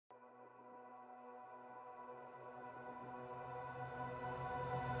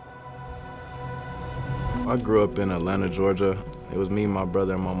I grew up in Atlanta, Georgia. It was me, my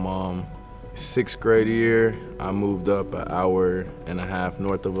brother, and my mom. 6th grade year, I moved up an hour and a half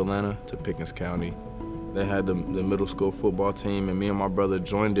north of Atlanta to Pickens County. They had the middle school football team, and me and my brother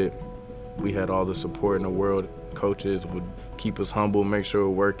joined it. We had all the support in the world. Coaches would keep us humble, make sure we're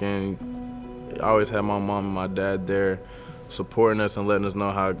working. I always had my mom and my dad there supporting us and letting us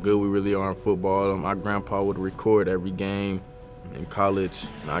know how good we really are in football. My grandpa would record every game in college.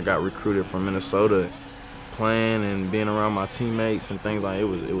 And I got recruited from Minnesota. Playing and being around my teammates and things like it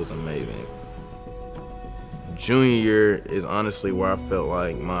was amazing. Junior year is honestly where I felt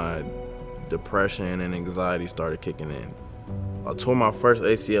like my depression and anxiety started kicking in. I tore my first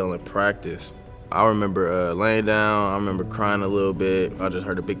ACL in practice. I remember laying down, I remember crying a little bit. I just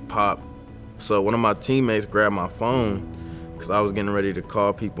heard a big pop. So one of my teammates grabbed my phone because I was getting ready to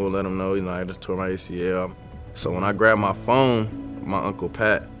call people and let them know, I just tore my ACL. So when I grabbed my phone, my Uncle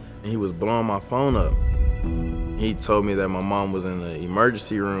Pat, he was blowing my phone up. He told me that my mom was in the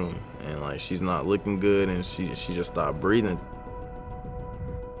emergency room and she's not looking good and she just stopped breathing.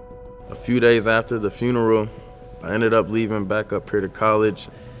 A few days after the funeral, I ended up leaving back up here to college.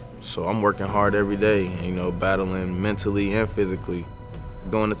 So I'm working hard every day, battling mentally and physically.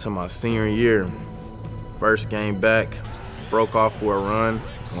 Going into my senior year, first game back, broke off for a run.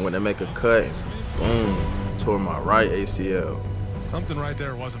 I went to make a cut, boom, tore my right ACL. Something right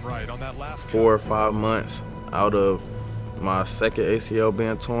there wasn't right on that last 4 or 5 months out of my second ACL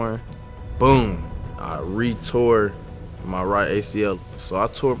being torn, boom, I re-tore my right ACL. So I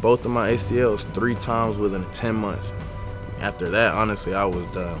tore both of my ACLs 3 times within 10 months. After that, honestly, I was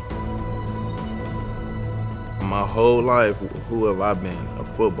done. My whole life, who have I been? A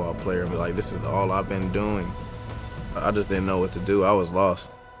football player. This is all I've been doing. I just didn't know what to do. I was lost.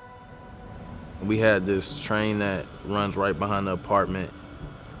 We had this train that runs right behind the apartment.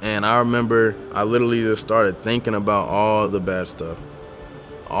 And I remember I literally just started thinking about all the bad stuff.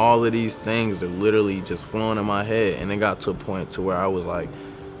 All of these things are literally just flowing in my head. And it got to a point to where I was like,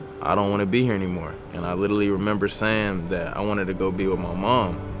 I don't want to be here anymore. And I literally remember saying that I wanted to go be with my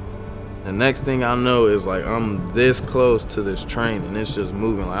mom. The next thing I know is I'm this close to this train and it's just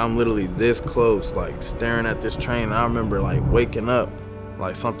moving. I'm literally this close, staring at this train. And I remember waking up,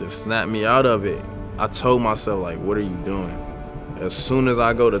 something snapped me out of it. I told myself, what are you doing? As soon as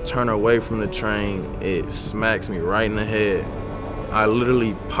I go to turn away from the train, it smacks me right in the head. I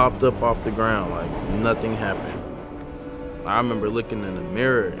literally popped up off the ground nothing happened. I remember looking in the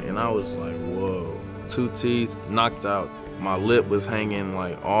mirror and I was like, whoa. 2 teeth knocked out. My lip was hanging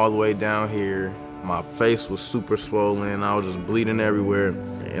all the way down here. My face was super swollen. I was just bleeding everywhere.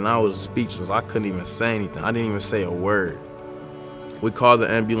 And I was speechless. I couldn't even say anything. I didn't even say a word. We called the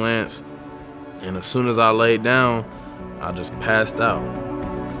ambulance. And as soon as I laid down, I just passed out.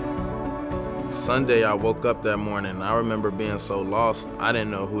 Sunday, I woke up that morning and I remember being so lost. I didn't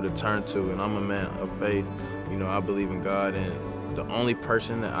know who to turn to. And I'm a man of faith. I believe in God. And the only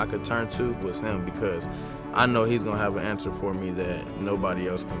person that I could turn to was him because I know he's gonna have an answer for me that nobody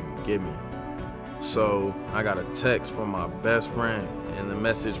else can give me. So I got a text from my best friend, and the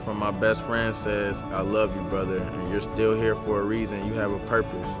message from my best friend says, I love you, brother, and you're still here for a reason. You have a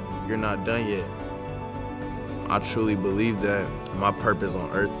purpose. You're not done yet. I truly believe that my purpose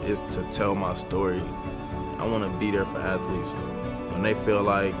on earth is to tell my story. I wanna be there for athletes. When they feel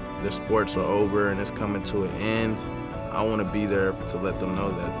like their sports are over and it's coming to an end, I wanna be there to let them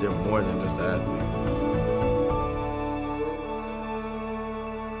know that they're more than just an athlete.